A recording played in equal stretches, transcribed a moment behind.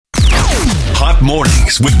Hot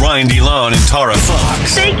Mornings with Brian DeLon and Tara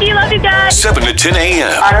Fox. Thank you. Love you guys. 7 to 10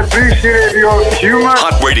 a.m. I appreciate your humor.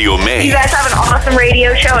 Hot Radio Maine. You guys have an awesome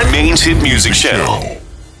radio show. Maine's hit music channel.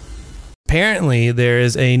 Apparently, there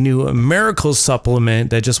is a new miracle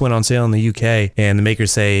supplement that just went on sale in the UK, and the makers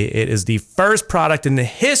say it is the first product in the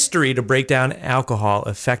history to break down alcohol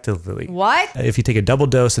effectively. What? If you take a double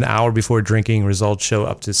dose an hour before drinking, results show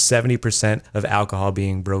up to 70% of alcohol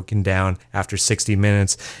being broken down after 60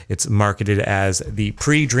 minutes. It's marketed as the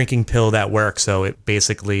pre-drinking pill that works, so it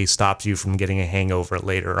basically stops you from getting a hangover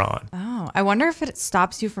later on. Oh, I wonder if it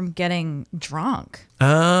stops you from getting drunk.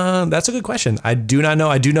 That's a good question. I do not know.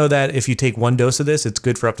 I do know that if you take one dose of this, it's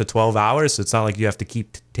good for up to 12 hours. So it's not like you have to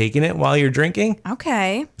keep taking it while you're drinking.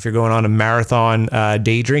 Okay. If you're going on a marathon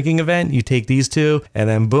day drinking event, you take these two and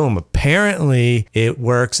then boom. Apparently it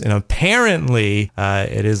works, and apparently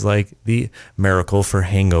it is like the miracle for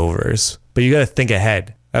hangovers. But you got to think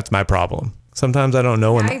ahead. That's my problem. Sometimes I don't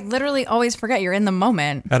know when. I literally always forget you're in the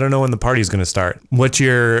moment. I don't know when the party's going to start. What's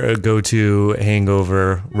your go-to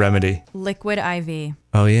hangover remedy? Liquid IV.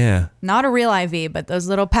 Oh, yeah. Not a real IV, but those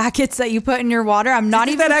little packets that you put in your water. I'm not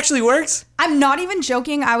even. That actually works? I'm not even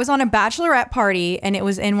joking. I was on a bachelorette party and it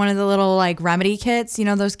was in one of the little like remedy kits. You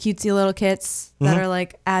know, those cutesy little kits that are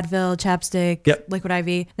like Advil, chapstick, liquid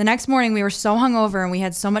IV. The next morning we were so hungover and we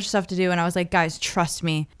had so much stuff to do. And I was like, guys, trust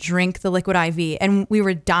me, drink the liquid IV. And we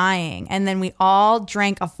were dying. And then we all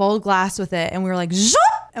drank a full glass with it and we were like, zoop!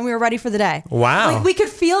 And we were ready for the day. Wow. Like, we could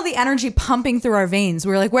feel the energy pumping through our veins.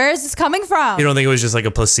 We were like, where is this coming from? You don't think it was just like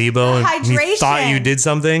a placebo? Hydration. And you thought you did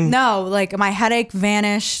something? No, like my headache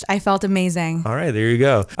vanished. I felt amazing. All right, there you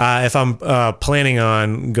go. If I'm planning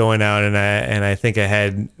on going out and I think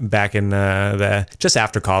ahead back in the just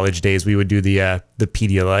after college days, we would do the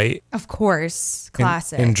Pedialyte. Of course.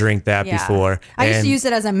 Classic. And drink that before. I used to use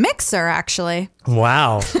it as a mixer, actually.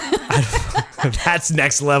 Wow. That's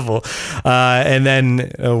next level. And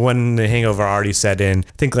then when the hangover already set in,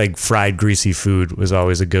 I think like fried greasy food was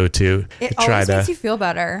always a go-to. It always makes you feel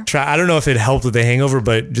better. I don't know if it helped with the hangover,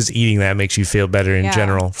 but just eating that makes you feel better in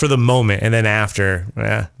general for the moment. And then after,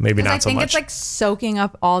 maybe not so much. I think it's like soaking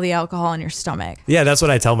up all the alcohol in your stomach. Yeah, that's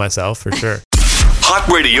what I tell myself for sure. Hot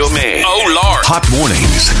Radio Maine. Oh, Lord. Hot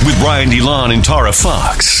Mornings with Brian DeLon and Tara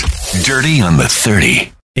Fox. Dirty on the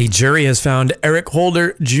 30. A jury has found Eric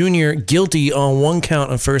Holder Jr. guilty on one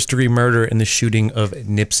count of first-degree murder in the shooting of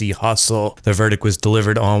Nipsey Hussle. The verdict was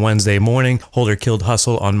delivered on Wednesday morning. Holder killed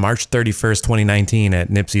Hussle on March 31st, 2019 at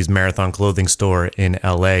Nipsey's Marathon clothing store in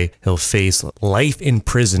L.A. He'll face life in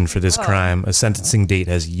prison for this crime. A sentencing date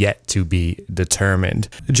has yet to be determined.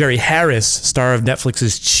 Jerry Harris, star of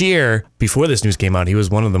Netflix's Cheer, before this news came out, he was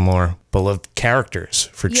one of the more beloved characters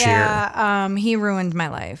for Cheer. Yeah, he ruined my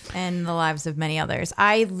life and the lives of many others.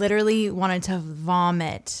 I literally wanted to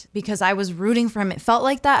vomit because I was rooting for him. It felt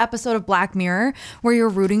like that episode of Black Mirror where you're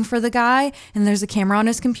rooting for the guy and there's a camera on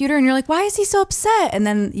his computer and you're like, why is he so upset? And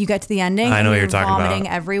then you get to the ending I know and what you're talking vomiting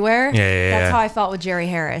about. everywhere. Yeah. That's how I felt with Jerry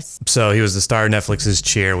Harris. So he was the star of Netflix's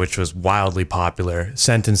Cheer, which was wildly popular.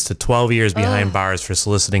 Sentenced to 12 years behind bars for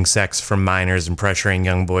soliciting sex from minors and pressuring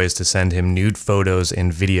young boys to send him nude photos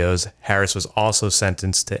and videos. Harris was also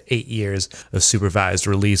sentenced to 8 years of supervised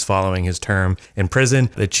release following his term in prison.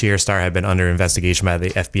 The Cheer star had been under investigation by the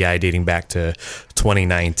FBI dating back to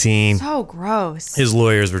 2019. So gross. His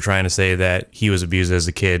lawyers were trying to say that he was abused as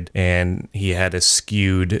a kid and he had a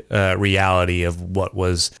skewed reality of what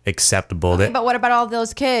was acceptable. Okay, but what about all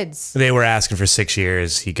those kids? They were asking for 6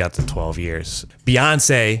 years. He got to 12 years.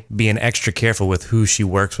 Beyonce being extra careful with who she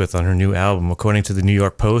works with on her new album. According to the New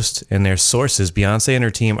York Post and their sources, Beyonce and her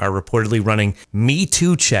team are reportedly running Me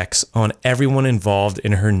Too checks on everyone involved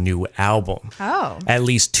in her new album. Oh. At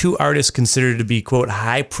least 2 artists considered to be, quote,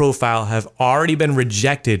 high profile have already been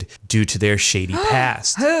rejected due to their shady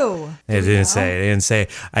past. Who? They didn't say.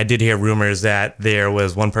 I did hear rumors that there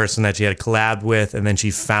was one person that she had collabed with, and then she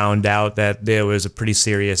found out that there was a pretty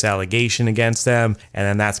serious allegation against them, and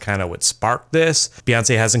then that's kind of what sparked this.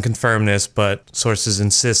 Beyonce hasn't confirmed this, but sources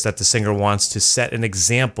insist that the singer wants to set an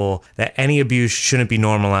example that any abuse shouldn't be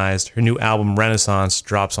normalized. Her new album, Renaissance,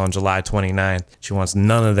 drops on July 29th. She wants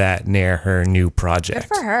none of that near her new project.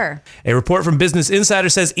 Good for her. A report from Business Insider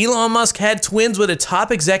says Elon Musk had twins with a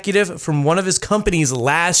top executive from one of his companies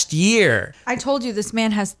last year. I told you this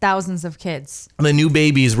man has thousands of kids. The new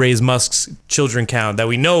babies raised Musk's children count that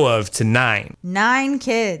we know of to 9. 9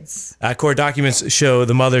 kids. Court documents show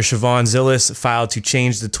the mother, Siobhan Zillis, filed to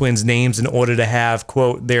change the twins' names in order to have,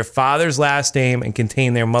 quote, their father's last name and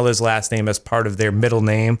contain their mother's last name as part of their middle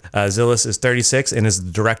name. Zillis is 36 and is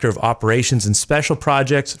the director of operations and special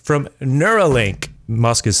projects from Neuralink.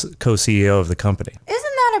 Musk is co-CEO of the company. Isn't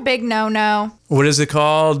that a big no-no? What is it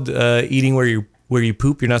called? Eating where you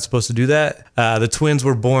poop. You're not supposed to do that. The twins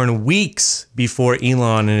were born weeks before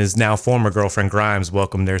Elon and his now former girlfriend Grimes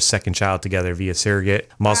welcomed their second child together via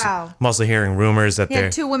surrogate. I'm also hearing rumors that He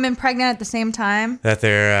had 2 women pregnant at the same time. That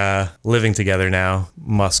they're living together now,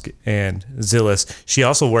 Musk and Zillis. She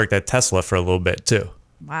also worked at Tesla for a little bit too.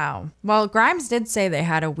 Wow. Well, Grimes did say they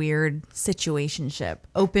had a weird situationship,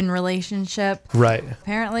 open relationship. Right.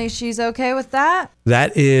 Apparently she's okay with that.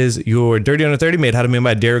 That is your Dirty Under 30 made how to made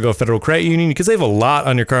by Derigo Federal Credit Union. You can save a lot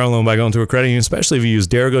on your car loan by going to a credit union, especially if you use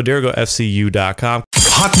DerigoFCU.com.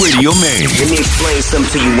 Hot Radio Maine. Let me explain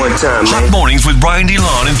something to you one time, man. Hot mornings with Brian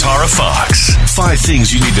DeLon and Tara Fox. 5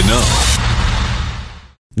 things you need to know.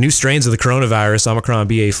 New strains of the coronavirus, Omicron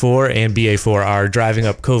BA4 and BA4, are driving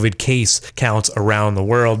up COVID case counts around the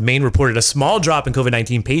world. Maine reported a small drop in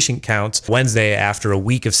COVID-19 patient counts Wednesday after a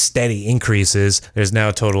week of steady increases. There's now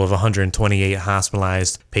a total of 128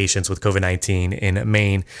 hospitalized patients with COVID-19 in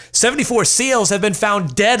Maine. 74 seals have been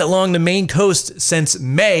found dead along the Maine coast since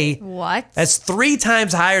May. What? That's 3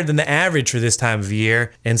 times higher than the average for this time of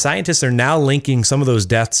year. And scientists are now linking some of those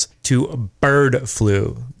deaths to bird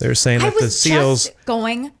flu. They're saying that the seals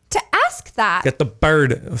going to ask that. get the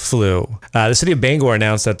bird flu. The city of Bangor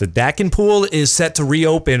announced that the Dakin pool is set to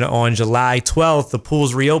reopen on July 12th. The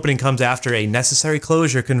pool's reopening comes after a necessary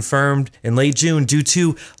closure confirmed in late June due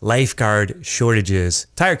to lifeguard shortages.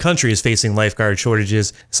 The entire country is facing lifeguard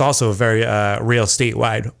shortages. It's also a very real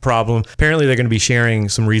statewide problem. Apparently, they're going to be sharing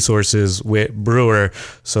some resources with Brewer,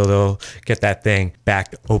 so they'll get that thing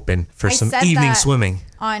back open for some evening swimming.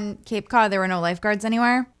 On Cape Cod, there were no lifeguards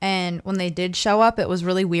anywhere. And when they did show up, it was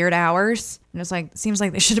really weird hours. And it was like, seems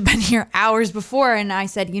like they should have been here hours before. And I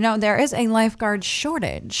said, there is a lifeguard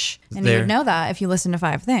shortage. And you would know that if you listen to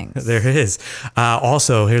 5 things. There is.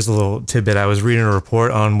 Also, here's a little tidbit. I was reading a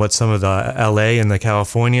report on what some of the LA and the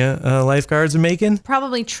California lifeguards are making.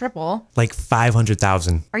 Probably triple. Like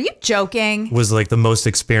 500,000. Are you joking? Was like the most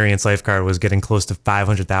experienced lifeguard was getting close to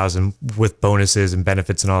 500,000 with bonuses and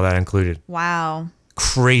benefits and all that included. Wow.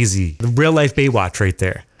 Crazy. The real life Baywatch right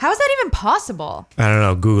there. How is that even possible? I don't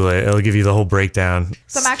know. Google it. It'll give you the whole breakdown.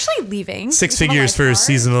 So I'm actually leaving. 6 figures for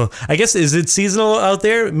seasonal. I guess, is it seasonal out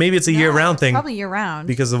there? Maybe it's a year-round thing. Probably year-round.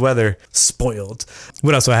 Because the weather. Spoiled.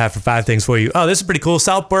 What else do I have for 5 things for you? Oh, this is pretty cool.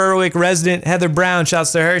 South Berwick resident Heather Brown,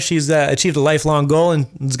 shouts to her. She's achieved a lifelong goal and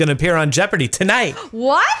is going to appear on Jeopardy tonight.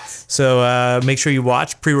 What? So make sure you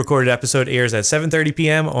watch. Pre-recorded episode airs at 7:30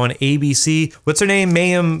 p.m. on ABC. What's her name?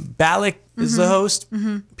 Mayim Balak is the host.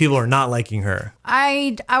 Mm-hmm. People are not liking her.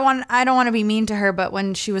 I don't want to be mean to her, but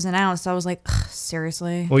when she was announced, I was like,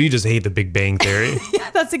 seriously? Well, you just hate the Big Bang Theory. Yeah,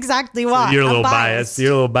 that's exactly why. You're a little biased.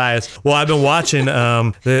 You're a little biased. Well, I've been watching.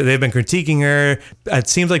 They've been critiquing her. It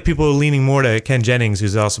seems like people are leaning more to Ken Jennings,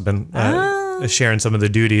 who's also been sharing some of the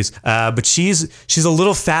duties. But she's a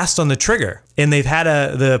little fast on the trigger. And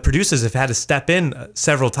the producers have had to step in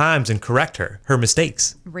several times and correct her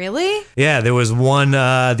mistakes. Really? Yeah, there was one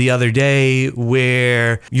the other day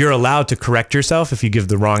where you're allowed to correct yourself if you give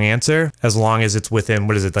the wrong answer, as long as it's within,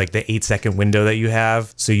 what is it, like the 8-second window that you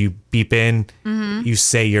have. So you beep in, you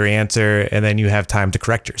say your answer, and then you have time to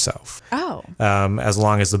correct yourself. Oh. As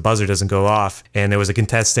long as the buzzer doesn't go off. And there was a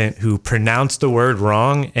contestant who pronounced the word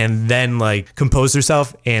wrong and then like composed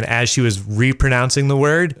herself. And as she was repronouncing the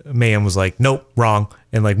word, Mayim was like, nope, wrong.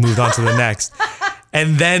 And like moved on to the next.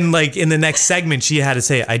 And then like in the next segment, she had to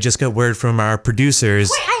say, I just got word from our producers.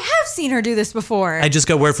 Wait, I have seen her do this before. I just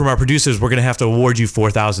got word from our producers. We're going to have to award you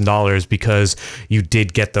 $4,000 because you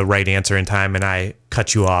did get the right answer in time and I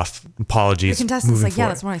cut you off. Apologies. The contestant's like, yeah,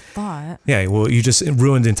 that's what I thought. Yeah, well, you just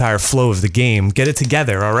ruined the entire flow of the game. Get it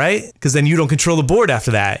together, all right? Because then you don't control the board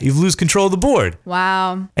after that. You lose control of the board.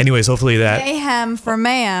 Wow. Anyways, hopefully that... Mayhem for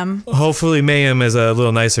Mayhem. Hopefully Mayhem is a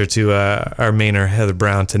little nicer to our Mainer Heather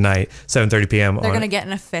Brown tonight, 7:30 p.m. They're going to get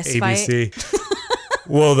in a fist ABC. fight.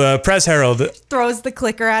 Well, the Press Herald throws the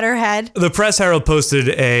clicker at her head. The Press Herald posted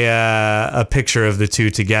a picture of the two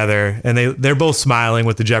together, and they're both smiling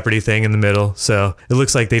with the Jeopardy thing in the middle. So it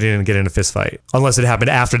looks like they didn't get in a fist fight, unless it happened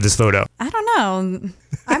after this photo. I don't know.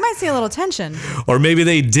 I might see a little tension. Or maybe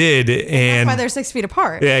they did, and that's why they're 6 feet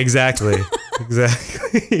apart. Yeah, exactly.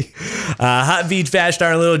 Exactly. Hot Beach Bash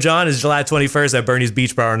Star in Little John is July 21st at Bernie's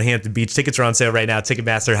Beach Bar on Hampton Beach. Tickets are on sale right now.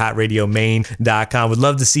 Ticketmaster, HotRadioMaine.com. Would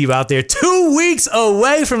love to see you out there. 2 weeks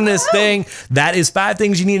away from this thing. That is 5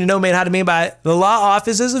 things you need to know, made how to made by the law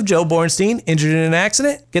offices of Joe Bornstein. Injured in an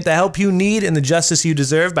accident? Get the help you need and the justice you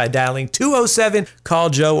deserve by dialing 207 Call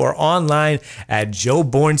Joe or online at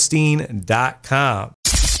joebornstein.com.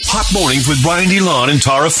 Hot mornings with Brian DeLon and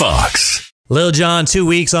Tara Fox. Lil Jon, 2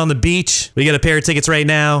 weeks on the beach. We got a pair of tickets right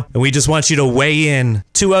now, and we just want you to weigh in.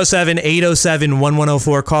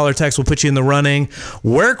 207-807-1104. Call or text will put you in the running.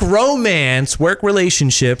 Work romance, work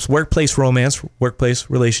relationships, workplace romance, workplace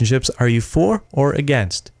relationships. Are you for or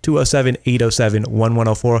against?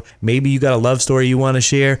 207-807-1104. Maybe you got a love story you want to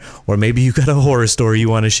share, or maybe you got a horror story you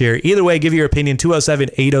want to share. Either way, give your opinion.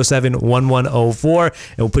 207-807-1104,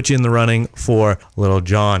 and we'll put you in the running for Lil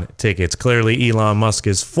Jon tickets. Clearly, Elon Musk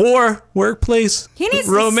is for workplace He needs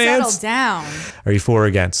romance. to settle down. Are you for or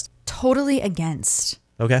against? Totally against.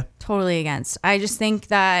 Okay. Totally against. I just think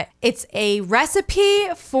that it's a recipe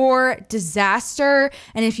for disaster.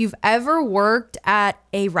 And if you've ever worked at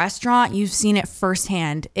a restaurant, you've seen it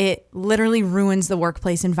firsthand. It literally ruins the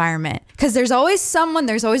workplace environment. Because there's always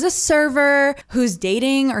a server who's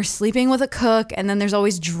dating or sleeping with a cook. And then there's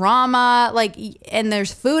always drama, and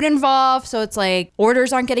there's food involved. So it's like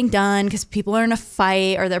orders aren't getting done because people are in a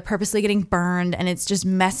fight or they're purposely getting burned. And it's just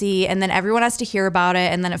messy. And then everyone has to hear about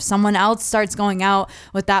it. And then if someone else starts going out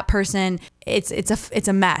with that person, it's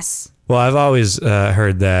a mess. Well, I've always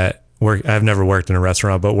heard that I've never worked in a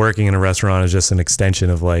restaurant, but working in a restaurant is just an extension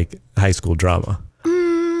of like high school drama.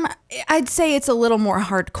 I'd say it's a little more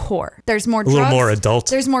hardcore. There's more drugs. A little more adult.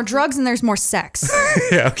 There's more drugs and there's more sex.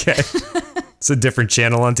 Yeah, okay. It's a different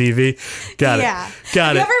channel on TV. Got it. Yeah.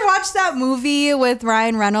 Got it. You ever watched that movie with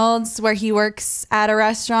Ryan Reynolds where he works at a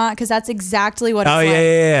restaurant? Because that's exactly what it's like.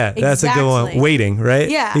 Yeah. That's a good one. Waiting, right?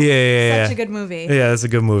 Yeah. Yeah. Such a good movie. Yeah, that's a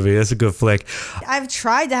good movie. That's a good flick. I've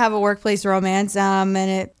tried to have a workplace romance, and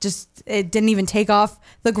it didn't even take off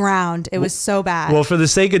the ground. It was so bad. Well, for the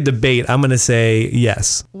sake of debate, I'm going to say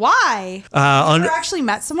yes. Why? You ever actually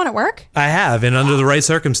met someone at work? I have, and under the right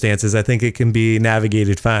circumstances, I think it can be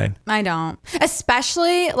navigated fine. I don't.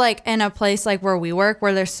 Especially like in a place like where we work,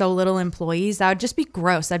 where there's so little employees. That would just be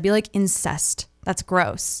gross. That'd be like incest. That's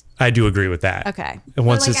gross. I do agree with that. Okay. And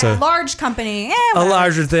once like it's a large company, a whatever.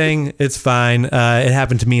 larger thing, it's fine. It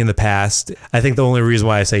happened to me in the past. I think the only reason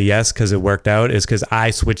why I say yes, because it worked out, is because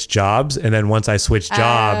I switched jobs. And then once I switched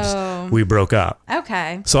jobs, we broke up.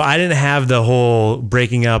 Okay. So I didn't have the whole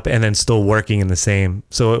breaking up and then still working in the same.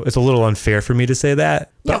 So it's a little unfair for me to say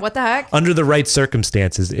that. Yeah, But what the heck? under the right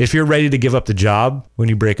circumstances, if you're ready to give up the job when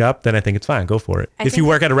you break up, then I think it's fine. Go for it. If you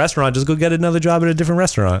work at a restaurant, just go get another job at a different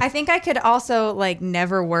restaurant. I think I could also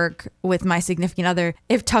never work with my significant other.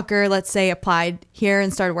 If Tucker, let's say, applied here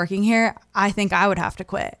and started working here, I think I would have to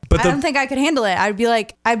quit. But I don't think I could handle it. I'd be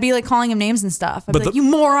like calling him names and stuff. I'd be like, you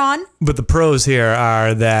moron. But the pros here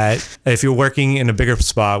are that if you're working in a bigger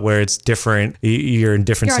spot where it's different, you're in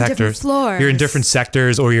different sectors. Different floors. You're in different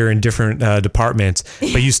sectors, or you're in different departments,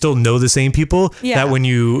 but you still know the same people. Yeah. That when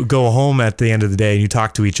you go home at the end of the day and you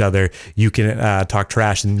talk to each other, you can talk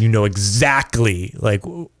trash and you know exactly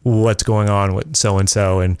what's going on with so and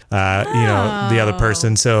so and the other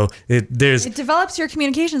person. So it develops your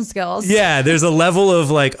communication skills. Yeah, there's a level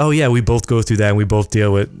of we both go through that and we both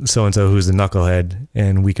deal with so and so who's a knucklehead,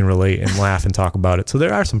 and we can relate and laugh and talk about it. So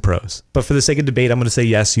there are some pros. But for the sake of debate, I'm going to say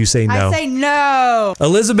yes. You say no. I say no.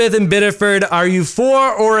 Elizabeth in Biddeford, are you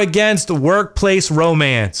for or against workplace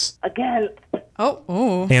romance? Again,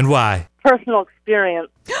 Oh. And why? personal experience.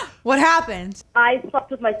 What happened? I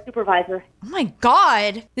slept with my supervisor. Oh my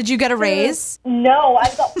God. Did you get a raise? No,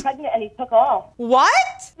 I got pregnant and he took off. What?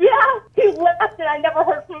 Yeah, he left and I never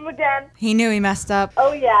heard from him again. He knew he messed up.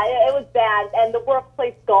 Oh yeah, it was bad. And the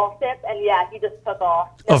workplace gossip, and yeah, he just took off.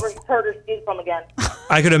 Never heard or seen from again.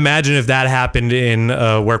 I could imagine if that happened in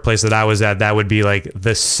a workplace that I was at, that would be like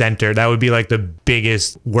the center. That would be like the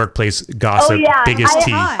biggest workplace gossip, biggest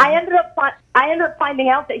tea. I ended up finding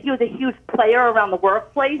out that he was a huge player around the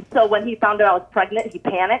workplace. So when he found out I was pregnant, he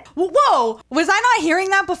panicked. Whoa! Was I not hearing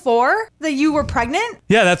that before? That you were pregnant?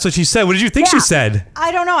 Yeah, that's what she said. What did you think she said?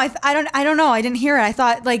 I don't know. I don't know. I didn't hear it. I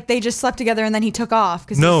thought they just slept together and then he took off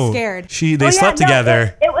because he was scared. They slept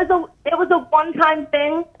together. It was a one-time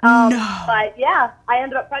thing. No. But yeah, I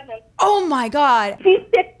ended up pregnant. Oh my God. She's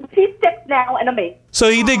six now and a mate. So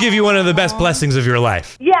he did give you one of the best blessings of your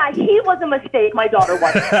life. Yeah, he was a mistake. My daughter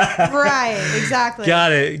wasn't. Right, exactly.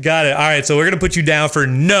 Got it. All right, so we're going to put you down for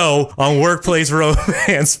no on workplace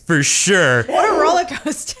romance for sure. What a roller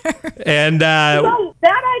coaster. And No,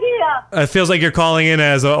 bad idea. it feels like you're calling in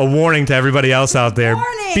as a warning to everybody else out there.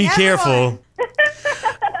 Warning, Be everyone. careful.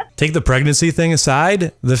 Take the pregnancy thing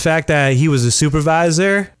aside, the fact that he was a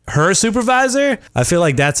supervisor, her supervisor, I feel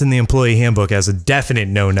like that's in the employee handbook as a definite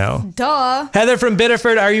no-no. Duh. Heather from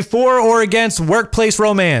Biddeford, are you for or against workplace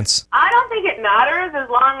romance? I don't think it matters as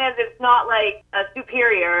long as it's not like a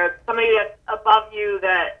superior, somebody that's above you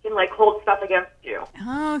that can like hold stuff against you.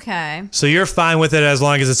 Okay. So you're fine with it as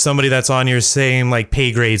long as it's somebody that's on your same like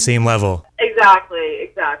pay grade, same level.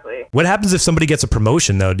 Exactly. What happens if somebody gets a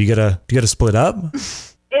promotion though? Do you gotta split up?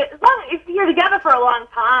 If you're together for a long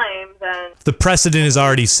time, then The precedent is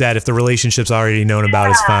already set. If the relationship's already known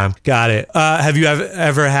about, it's fine. Got it. Have you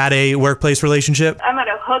ever had a workplace relationship? I might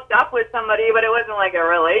have hooked up with somebody, but it wasn't like a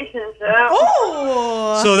relationship.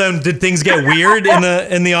 Oh. So then, did things get weird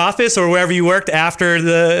in the office or wherever you worked after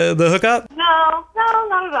the hookup? No,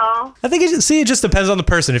 not at all. I think it just depends on the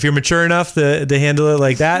person. If you're mature enough to handle it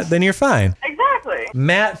like that, then you're fine. Exactly.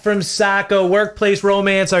 Matt from Saco, workplace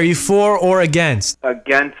romance. Are you for or against?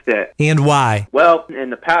 Against it. And why? Well, in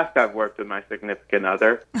the past, I've worked with my significant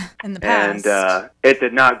other. In the past. And it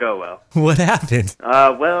did not go well. What happened?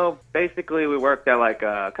 Well, basically, we worked at like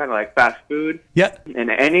kind of like fast food. Yep. And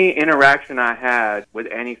any interaction I had with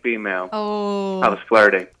any female, I was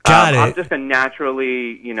flirting. Got it. I'm just a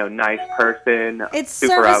naturally, nice person. It's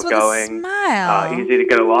super service with a outgoing, smile. easy to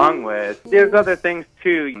get along with. There's other things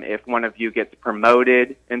too. If one of you gets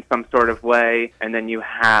promoted in some sort of way, and then you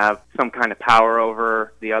have some kind of power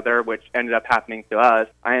over the other, which ended up happening to us.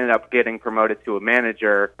 I ended up getting promoted to a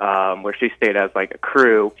manager, where she stayed as like a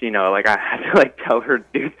crew. Like I had to like tell her to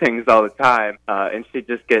do things all the time, and she'd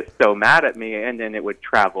just get so mad at me, and then it would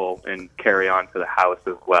travel and carry on to the house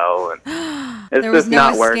as well. And it's There was just no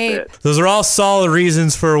not worth escape. it. Those are all solid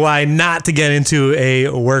reasons for why not to get into a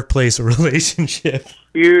workplace relationship.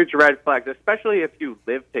 Huge red flags, especially if you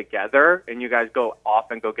live together and you guys go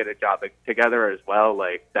off and go get a job together as well.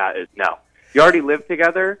 Like that is no. You already live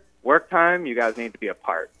together. Work time, you guys need to be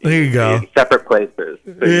apart. There you go. In separate places,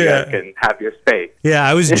 so you guys can have your space. Yeah,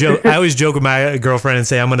 I always joke with my girlfriend and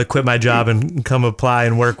say I'm going to quit my job and come apply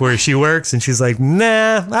and work where she works, and she's like,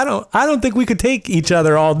 "Nah, I don't think we could take each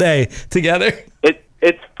other all day together."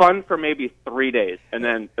 It's fun for maybe 3 days, and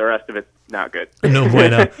then the rest of it's not good. No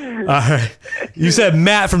bueno. All right. You said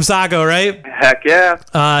Matt from Saco, right? Heck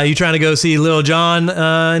yeah. You trying to go see Lil Jon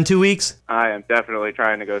in 2 weeks? I am definitely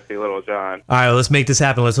trying to go see Little John. All right, let's make this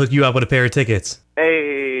happen. Let's hook you up with a pair of tickets.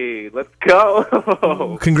 Hey, let's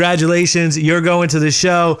go. Congratulations, you're going to the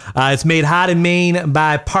show. It's made hot in Maine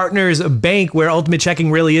by Partners Bank, where Ultimate Checking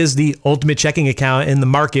really is the ultimate checking account in the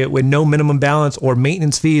market with no minimum balance or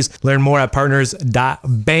maintenance fees. Learn more at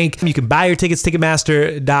partners.bank. You can buy your tickets,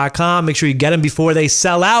 Ticketmaster.com. Make sure you get them before they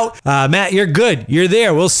sell out. Matt, you're good. You're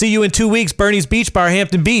there. We'll see you in 2 weeks. Bernie's Beach Bar,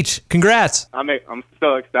 Hampton Beach. Congrats. I'm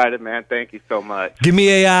so excited, man. Thank you so much. Give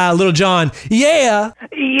me a Little John. Yeah.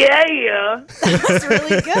 Yeah. That's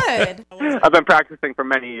really good. I've been practicing for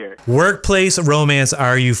many years. Workplace romance.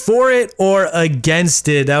 Are you for it or against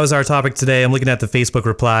it? That was our topic today. I'm looking at the Facebook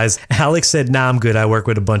replies. Alex said, nah, I'm good. I work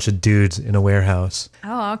with a bunch of dudes in a warehouse.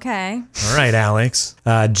 Oh, okay. All right, Alex.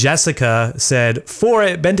 Jessica said, for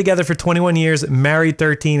it. Been together for 21 years, married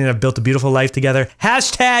 13, and have built a beautiful life together.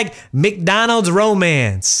 Hashtag McDonald's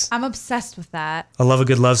romance. I'm obsessed with that. I love a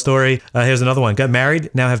good love story. Here's another one. Got married.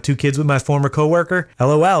 Now have 2 kids with my former coworker.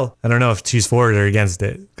 LOL. I don't know if she's for it or against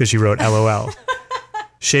it because she wrote LOL.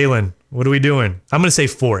 Shaylin, what are we doing? I'm going to say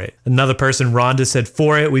for it. Another person, Rhonda, said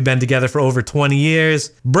for it. We've been together for over 20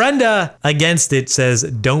 years. Brenda, against it, says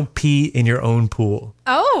don't pee in your own pool.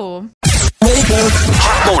 Oh.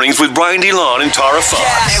 Hot mornings with Brian DeLon and Tara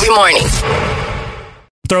Fox. Every morning.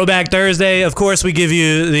 Throwback Thursday. Of course, we give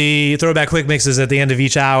you the throwback quick mixes at the end of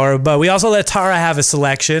each hour, but we also let Tara have a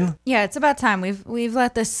selection. Yeah, it's about time. We've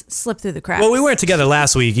let this slip through the cracks. Well, we weren't together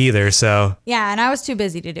last week either, so. Yeah, and I was too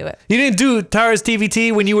busy to do it. You didn't do Tara's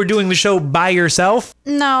TVT when you were doing the show by yourself?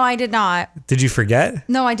 No, I did not. Did you forget?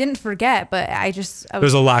 No, I didn't forget, but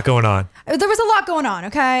There's a lot going on. There was a lot going on,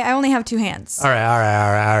 okay? I only have 2 hands. All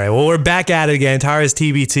right. Well, we're back at it again. Tara's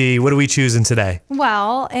TBT. What are we choosing today?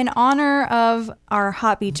 Well, in honor of our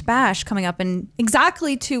Hot Beach Bash coming up in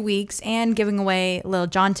exactly 2 weeks and giving away Lil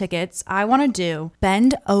Jon tickets, I want to do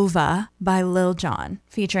Bend Over by Lil Jon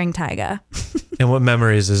featuring Tyga. And what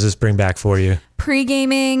memories does this bring back for you?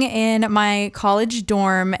 Pre-gaming in my college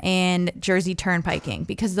dorm and Jersey turnpiking,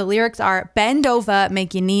 because the lyrics are bend over,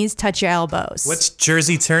 make your knees touch your elbows. What's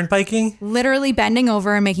Jersey turnpiking? Literally bending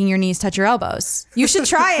over and making your knees touch your elbows. You should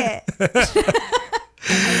try it.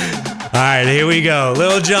 All right, here we go.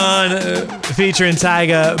 Lil Jon featuring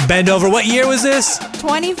Tyga, Bend Over. What year was this?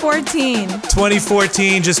 2014.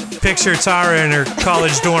 2014. Just picture Tara in her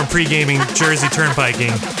college dorm pre-gaming Jersey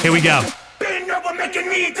turnpiking. Here we go. Bend over, make like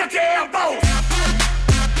you need to damn both.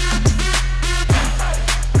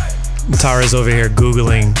 Tara's over here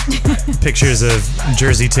Googling pictures of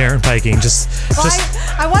Jersey turnpiking.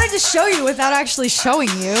 I wanted to show you without actually showing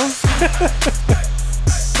you.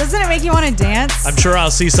 Doesn't it make you want to dance? I'm sure I'll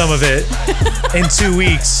see some of it in 2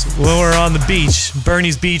 weeks when we're on the beach.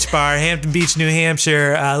 Bernie's Beach Bar, Hampton Beach, New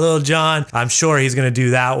Hampshire. Little John, I'm sure he's going to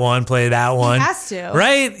do that one, play that one. He has to.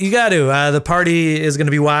 Right? You got to. The party is going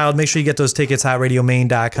to be wild. Make sure you get those tickets,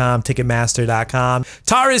 HotRadioMaine.com, Ticketmaster.com.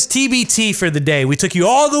 Tara's TBT for the day. We took you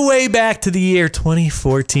all the way back to the year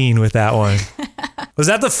 2014 with that one. Was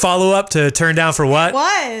that the follow-up to Turn Down for What? It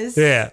was. Yeah.